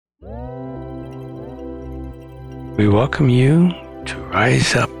We welcome you to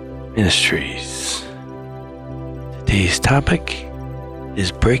Rise Up Ministries. Today's topic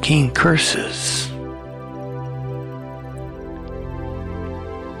is breaking curses.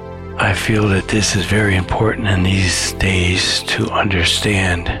 I feel that this is very important in these days to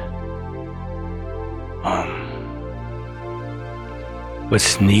understand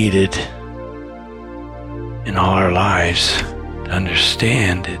what's needed in all our lives to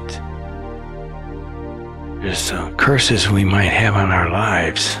understand it. There's curses we might have on our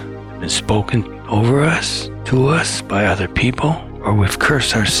lives, been spoken over us, to us, by other people, or we've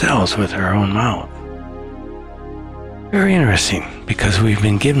cursed ourselves with our own mouth. Very interesting, because we've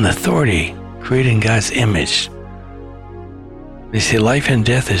been given authority, created in God's image. They say life and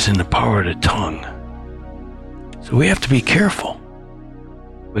death is in the power of the tongue. So we have to be careful.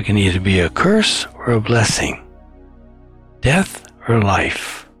 We can either be a curse or a blessing, death or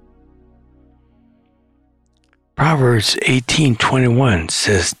life. Proverbs 18:21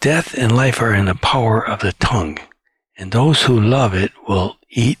 says, "Death and life are in the power of the tongue, and those who love it will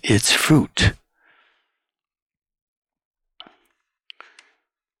eat its fruit."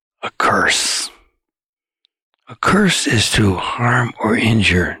 A curse. A curse is to harm or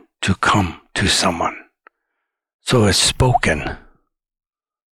injure, to come to someone. So it's spoken.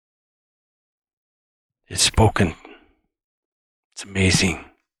 It's spoken. It's amazing.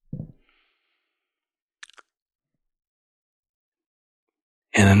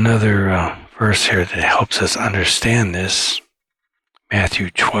 And another verse here that helps us understand this, Matthew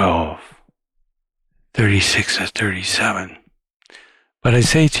 12:36-37. "But I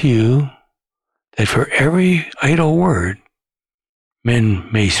say to you that for every idle word men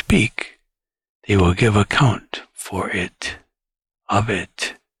may speak, they will give account of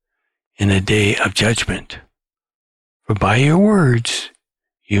it in the day of judgment. For by your words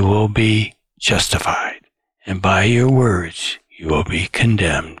you will be justified, and by your words you will be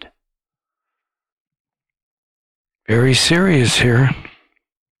condemned." Very serious here.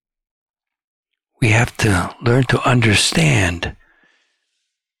 We have to learn to understand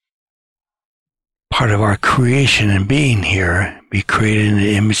part of our creation and being here, be created in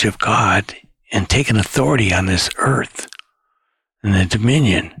the image of God and taking authority on this earth and the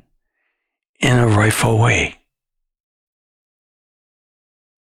dominion in a rightful way,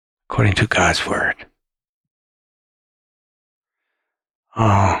 according to God's word.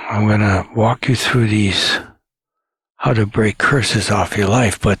 I'm going to walk you through these, how to break curses off your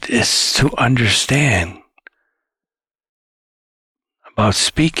life, but it's to understand about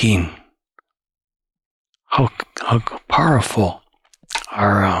speaking, how powerful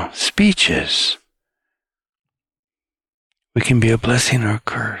our speech is. We can be a blessing or a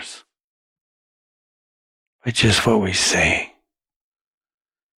curse by just what we say.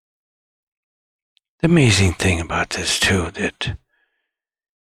 The amazing thing about this too, that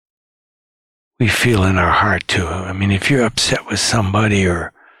we feel in our heart too. I mean, if you're upset with somebody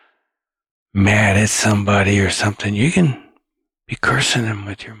or mad at somebody or something, you can be cursing them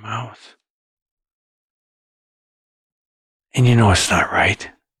with your mouth. And you know it's not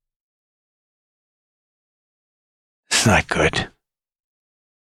right. It's not good.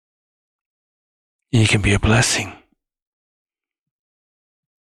 And you can be a blessing.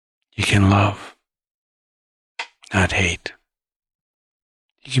 You can love, not hate.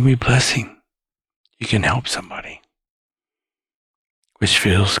 You can be a blessing. You can help somebody, which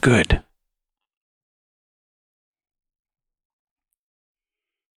feels good.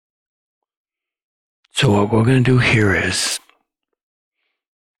 So what we're going to do here is,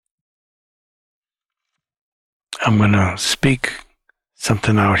 I'm going to speak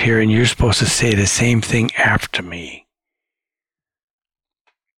something out here, and you're supposed to say the same thing after me.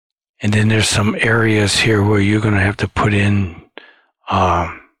 And then there's some areas here where you're going to have to put in,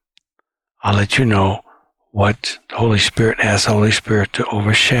 I'll let you know what the Holy Spirit asks the Holy Spirit to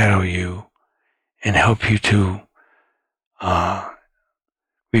overshadow you and help you to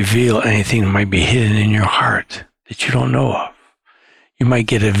reveal anything that might be hidden in your heart that you don't know of. You might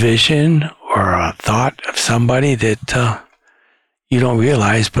get a vision or a thought of somebody that you don't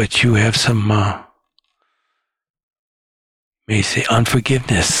realize, but you have some, may say,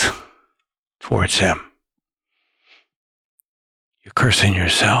 unforgiveness towards them. You're cursing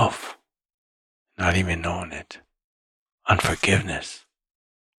yourself, not even knowing it. Unforgiveness.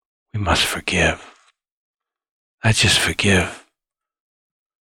 We must forgive. Not just forgive,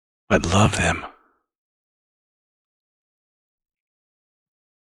 but love them.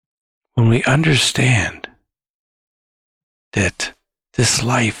 When we understand that this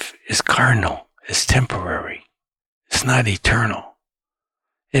life is carnal, is temporary, it's not eternal,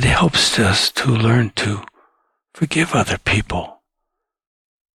 it helps us to learn to forgive other people.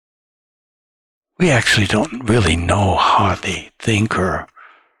 We actually don't really know how they think or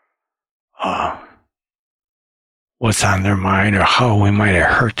what's on their mind or how we might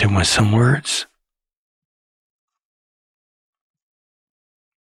have hurt them with some words.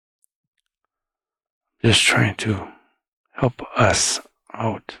 Just trying to help us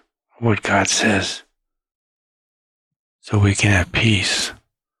out what God says so we can have peace,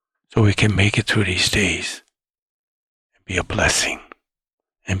 so we can make it through these days and be a blessing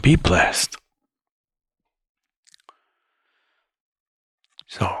and be blessed.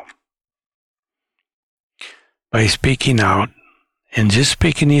 So, by speaking out and just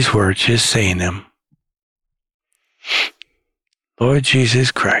speaking these words, just saying them, Lord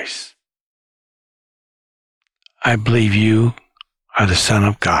Jesus Christ, I believe you are the Son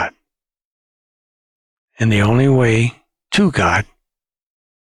of God, and the only way to God,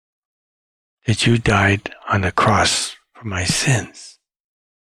 that you died on the cross for my sins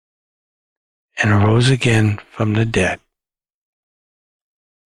and arose again from the dead.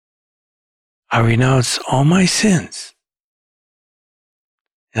 I renounce all my sins,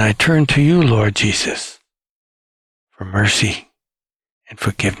 and I turn to you, Lord Jesus, for mercy and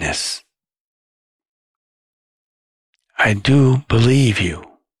forgiveness. I do believe you.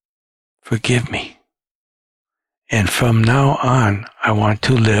 Forgive me. And from now on, I want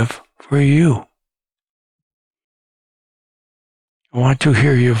to live for you. I want to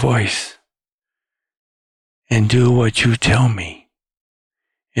hear your voice and do what you tell me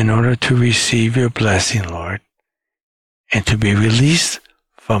in order to receive your blessing, Lord, and to be released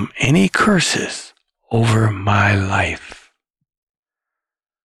from any curses over my life.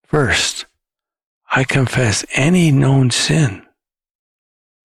 First, I confess any known sin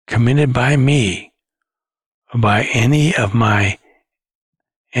committed by me or by any of my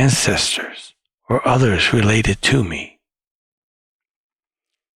ancestors or others related to me.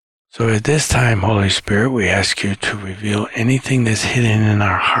 So at this time, Holy Spirit, we ask you to reveal anything that's hidden in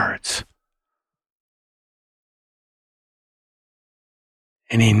our hearts.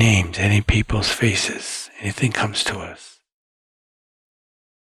 Any names, any people's faces, anything comes to us.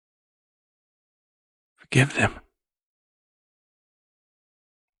 Forgive them.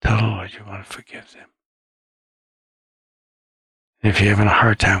 Tell the Lord you want to forgive them. And if you're having a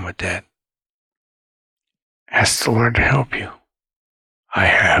hard time with that, ask the Lord to help you. I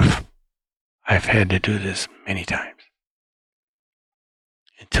have. I've had to do this many times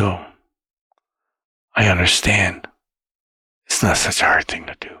until I understand it's not such a hard thing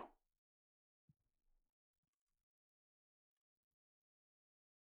to do.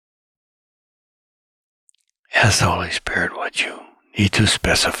 Ask the Holy Spirit what you need to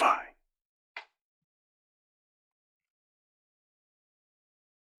specify.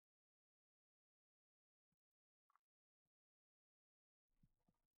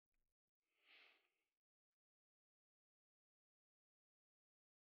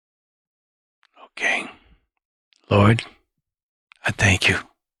 Okay. Lord, I thank you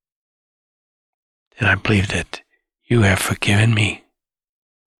that I believe that you have forgiven me.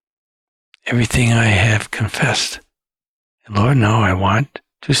 Everything I have confessed. And Lord, now I want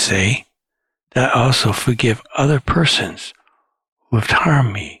to say that I also forgive other persons who have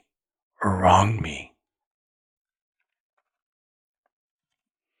harmed me or wronged me.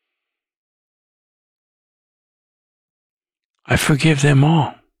 I forgive them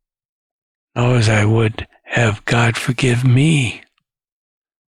all. Now as I would have God forgive me.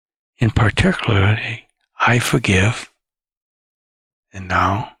 In particular, I forgive, and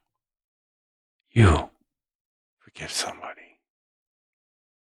now you forgive somebody.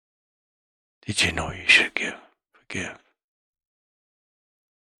 Did you know you should forgive?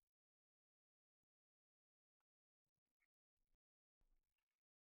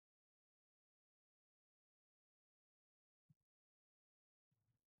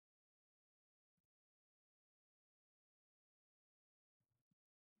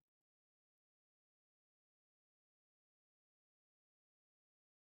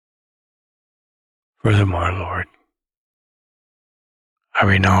 Furthermore, Lord, I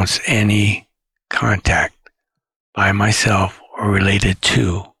renounce any contact by myself or related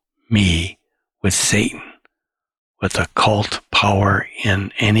to me with Satan, with occult power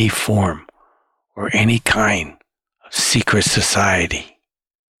in any form or any kind of secret society.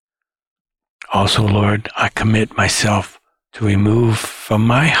 Also, Lord, I commit myself to remove from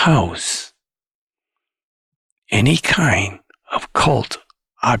my house any kind of cult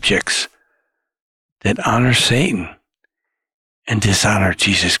objects that honor Satan and dishonor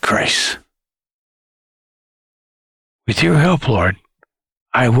Jesus Christ. With your help, Lord,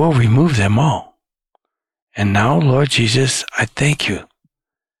 I will remove them all. And now, Lord Jesus, I thank you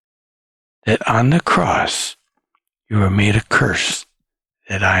that on the cross you were made a curse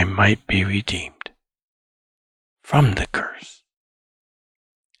that I might be redeemed from the curse,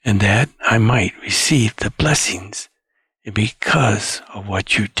 and that I might receive the blessings because of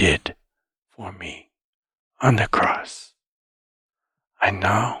what you did for me on the cross. I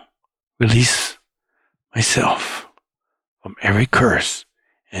now release myself from every curse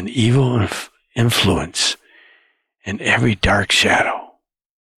and evil influence and every dark shadow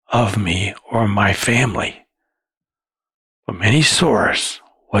of me or my family, from any source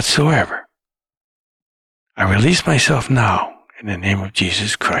whatsoever. I release myself now in the name of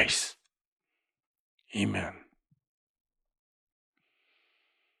Jesus Christ. Amen.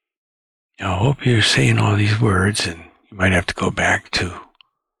 Now, I hope you're saying all these words, and you might have to go back to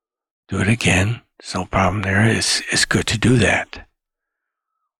do it again. There's no problem there. It's good to do that.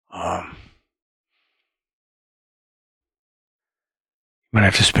 You might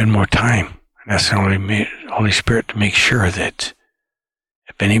have to spend more time and ask the Holy Spirit to make sure that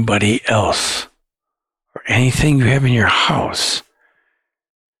if anybody else or anything you have in your house,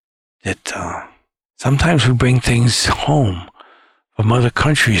 that sometimes we bring things home from other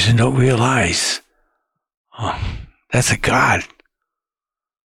countries and don't realize that's a god,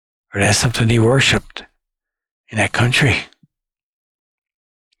 or that's something he worshipped in that country.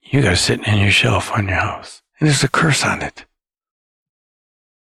 You got it sitting in your shelf on your house, and there's a curse on it.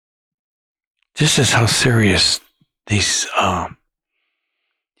 This is how serious these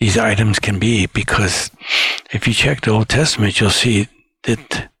items can be, because if you check the Old Testament, you'll see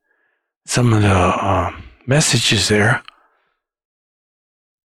that some of the messages there,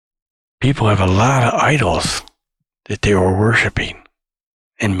 people have a lot of idols that they were worshiping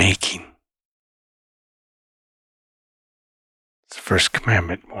and making. The first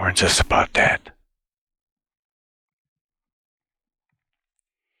commandment warns us about that.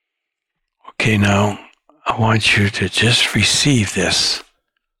 Okay, now I want you to just receive this.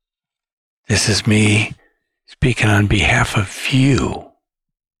 This is me speaking on behalf of you.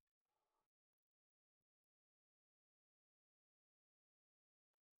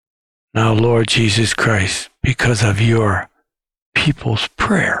 Now, Lord Jesus Christ, because of your people's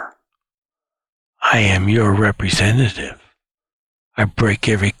prayer, I am your representative. I break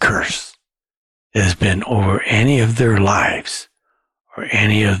every curse that has been over any of their lives or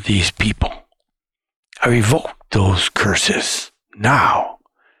any of these people. I revoke those curses now,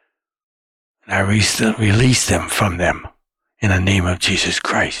 and I release them from them in the name of Jesus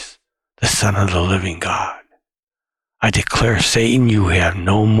Christ, the Son of the living God. I declare, Satan, you have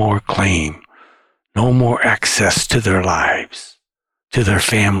no more claim, no more access to their lives, to their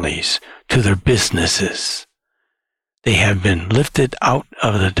families, to their businesses. They have been lifted out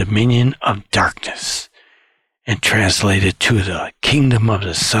of the dominion of darkness and translated to the kingdom of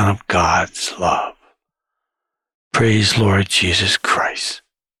the Son of God's love. Praise Lord Jesus Christ.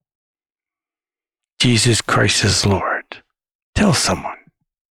 Jesus Christ is Lord. Tell someone.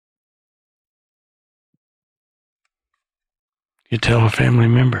 You tell a family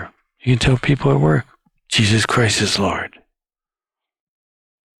member. You can tell people at work. Jesus Christ is Lord.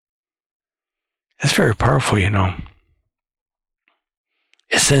 That's very powerful, you know.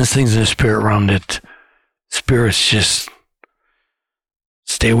 It sends things in the spirit realm that spirits just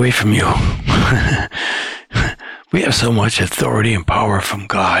stay away from you. We have so much authority and power from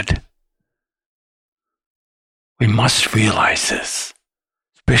God. We must realize this,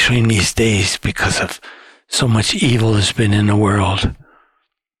 especially in these days, because of so much evil has been in the world.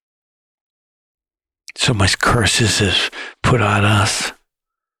 So much curses is put on us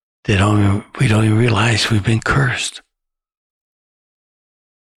that we don't even realize we've been cursed.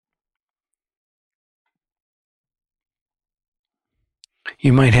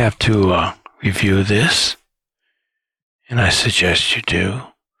 You might have to review this, and I suggest you do.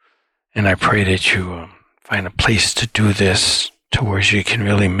 And I pray that you find a place to do this to where you can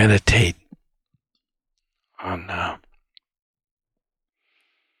really meditate on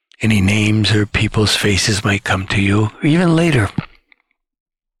any names or people's faces might come to you. Or even later,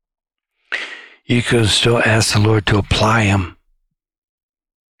 you can still ask the Lord to apply them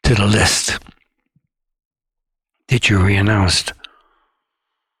to the list that you re-announced.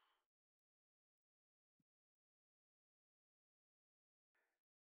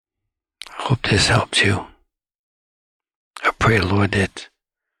 I hope this helps you. I pray, Lord, that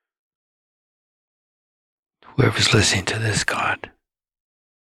whoever's listening to this, God,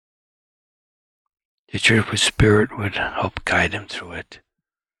 that your Spirit would help guide them through it,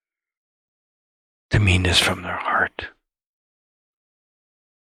 to mean this from their heart.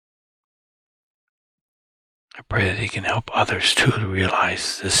 I pray that He can help others too to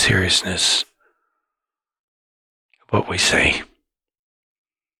realize the seriousness of what we say.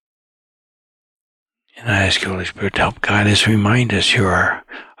 And I ask you, Holy Spirit, to help guide us, remind us you're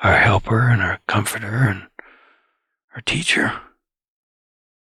our helper and our comforter and our teacher.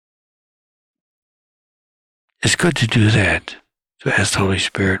 It's good to do that, to ask the Holy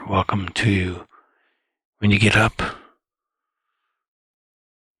Spirit, welcome to you when you get up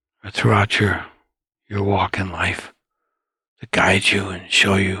or throughout your walk in life, to guide you and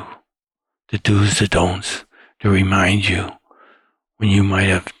show you the do's, the don'ts, to remind you when you might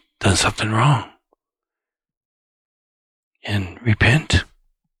have done something wrong. And repent,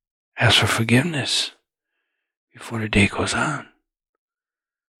 ask for forgiveness before the day goes on.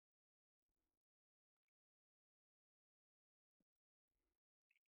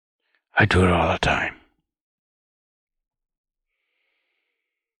 I do it all the time.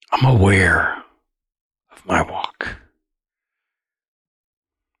 I'm aware of my walk.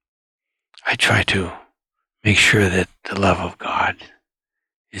 I try to make sure that the love of God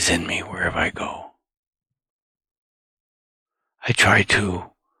is in me wherever I go. I try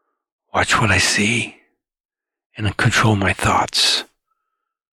to watch what I see and control my thoughts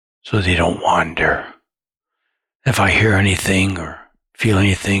so they don't wander. If I hear anything or feel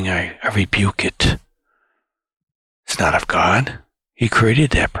anything, I rebuke it. It's not of God. He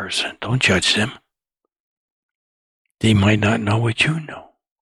created that person. Don't judge them. They might not know what you know.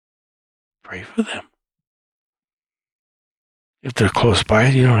 Pray for them. If they're close by,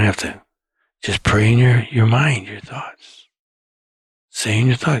 you don't have to just pray in your mind, your thoughts. Say in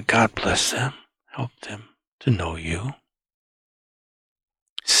your thought, God bless them. Help them to know you.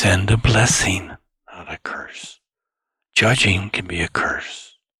 Send a blessing, not a curse. Judging can be a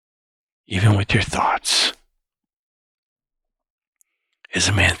curse, even with your thoughts. As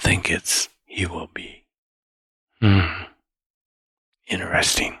a man thinketh, he will be.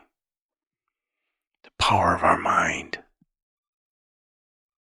 Interesting. The power of our mind.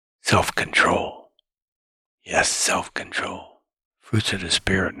 Self-control. Yes, self-control. Fruits of the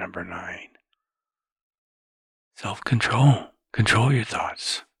Spirit, number 9. Self-control. Control your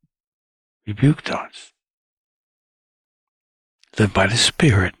thoughts. Rebuke thoughts. Live by the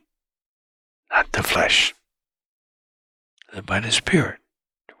Spirit, not the flesh. Live by the Spirit,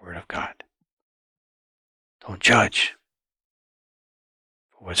 the Word of God. Don't judge.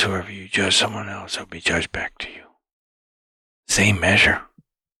 For whatsoever you judge someone else, will be judged back to you. Same measure.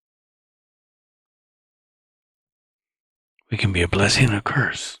 We can be a blessing and a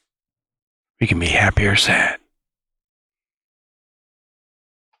curse. We can be happy or sad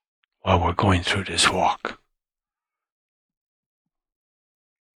while we're going through this walk.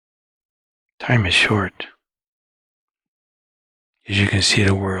 Time is short. As you can see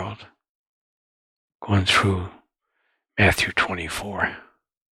the world going through Matthew 24.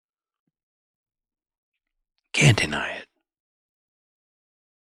 Can't deny it.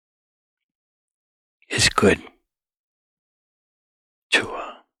 It's good to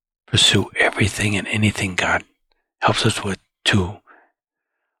pursue everything and anything God helps us with to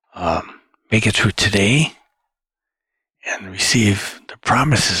make it through today and receive the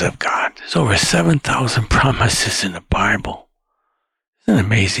promises of God. There's over 7,000 promises in the Bible. Isn't it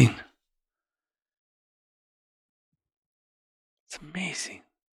amazing? It's amazing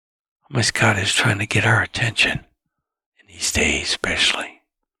how much God is trying to get our attention in these days, especially.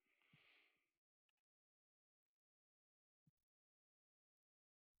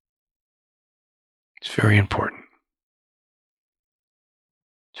 It's very important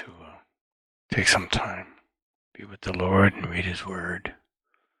to take some time, be with the Lord and read His Word.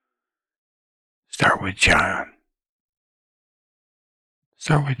 Start with John.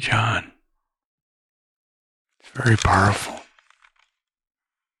 Start with John. It's very powerful.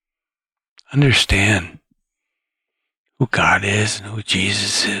 Understand who God is and who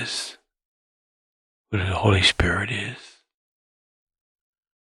Jesus is, who the Holy Spirit is.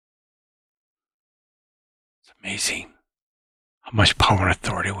 It's amazing how much power and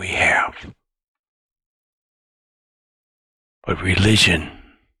authority we have. But religion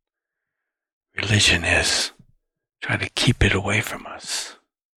is trying to keep it away from us.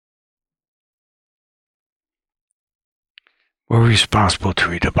 We're responsible to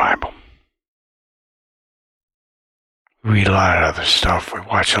read the Bible. We read a lot of other stuff. We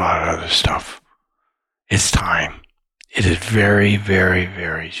watch a lot of other stuff. It's time. It is very, very,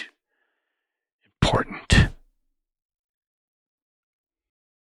 very important.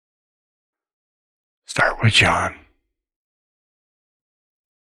 Start with John.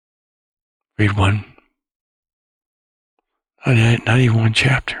 Read one. Not even one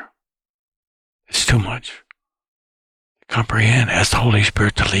chapter. It's too much. comprehend. Ask the Holy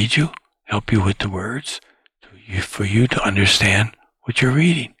Spirit to lead you, help you with the words, for you to understand what you're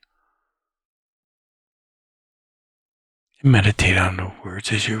reading. And meditate on the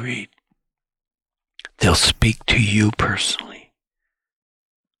words as you read. They'll speak to you personally,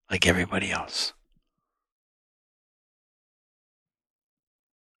 like everybody else.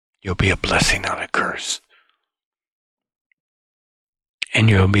 You'll be a blessing, not a curse. And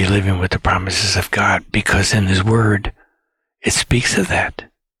you'll be living with the promises of God, because in His Word, it speaks of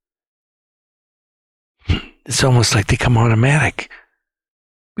that. It's almost like they come automatic,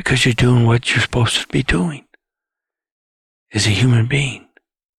 because you're doing what you're supposed to be doing as a human being,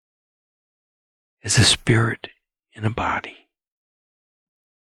 as a spirit in a body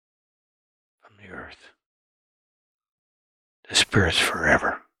from the earth. The Spirit's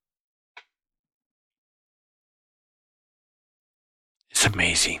forever. It's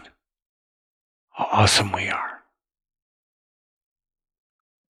amazing how awesome we are.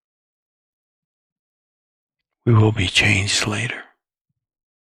 We will be changed later.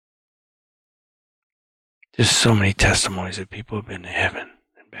 There's so many testimonies that people have been to heaven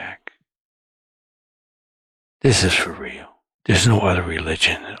and back. This is for real. There's no other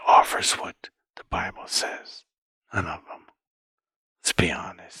religion that offers what the Bible says. None of them. Let's be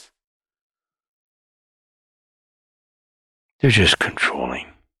honest. They're just controlling.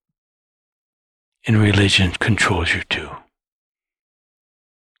 And religion controls you too.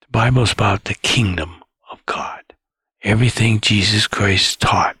 The Bible's about the kingdom of God. Everything Jesus Christ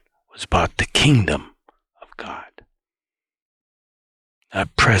taught was about the kingdom of God.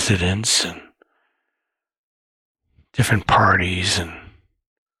 Not presidents and different parties and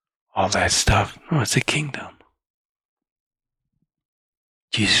all that stuff. No, it's a kingdom.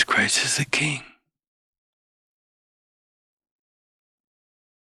 Jesus Christ is the King.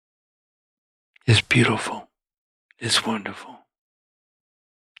 It's beautiful. It's wonderful.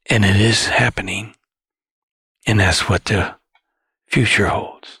 And it is happening. And that's what the future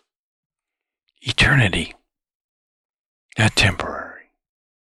holds. Eternity. Not temporary.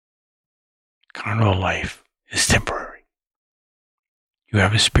 Carnal life is temporary. You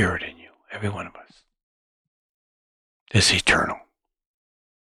have a spirit in you, every one of us. It's eternal.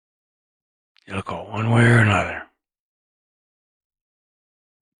 It'll go one way or another.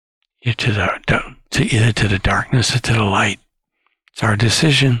 Either to the darkness or to the light. It's our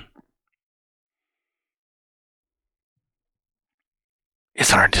decision.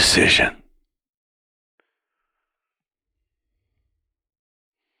 It's our decision.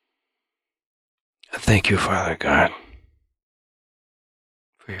 I thank you, Father God,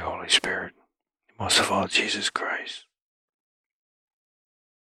 for your Holy Spirit, most of all, Jesus Christ.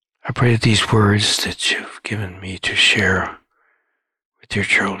 I pray that these words that you've given me to share with your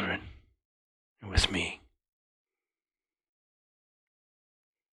children and with me,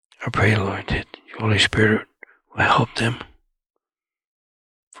 I pray, Lord, that your Holy Spirit will help them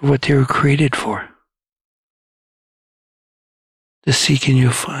for what they were created for. To seek and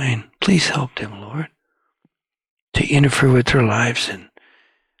you'll find. Please help them, Lord, to interfere with their lives. And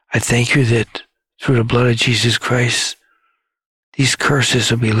I thank you that through the blood of Jesus Christ, these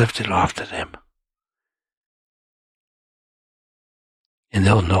curses will be lifted off to them. And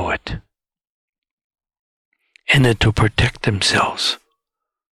they'll know it. And that to protect themselves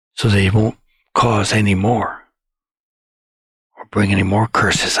so they won't cause any more or bring any more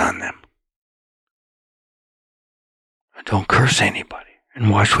curses on them. Don't curse anybody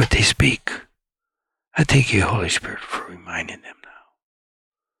and watch what they speak. I thank you, Holy Spirit, for reminding them now.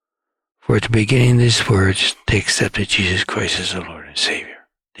 For at the beginning of these words, they accepted Jesus Christ as the Lord and Savior.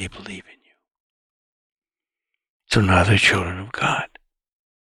 They believe in you. So now they're children of God.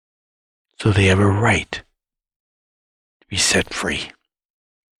 So they have a right to be set free.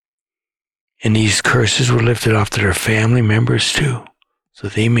 And these curses were lifted off to their family members too, so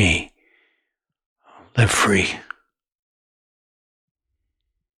they may live free.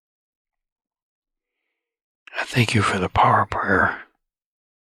 I thank you for the power of prayer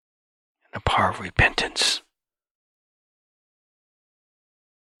and the power of repentance.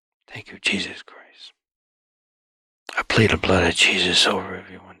 Thank you, Jesus Christ. I plead the blood of Jesus over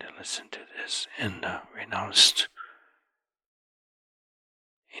everyone that listened to this and renounced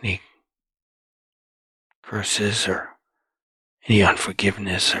any curses or any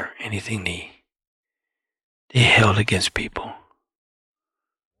unforgiveness or anything they held against people.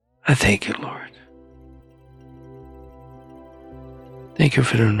 I thank you, Lord. Thank you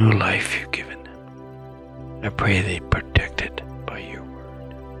for the new life you've given them. I pray they protected by your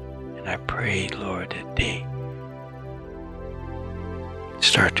word. And I pray, Lord, that they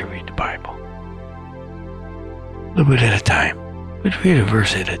start to read the Bible. a little bit at a time. But read a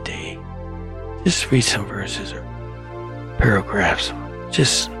verse at a day. Just read some verses or paragraphs.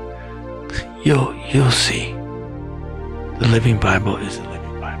 Just you'll see. The Living Bible is the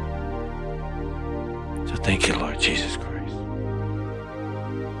Living Bible. So thank you, Lord Jesus Christ.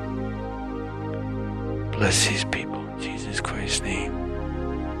 Bless these people in Jesus Christ's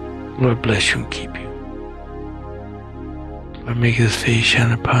name. Lord bless you and keep you. Lord make his face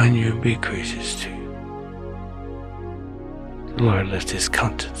shine upon you and be gracious to you. The Lord lift his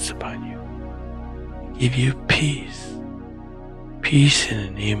countenance upon you. Give you peace. Peace in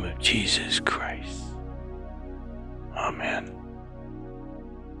the name of Jesus Christ. Amen.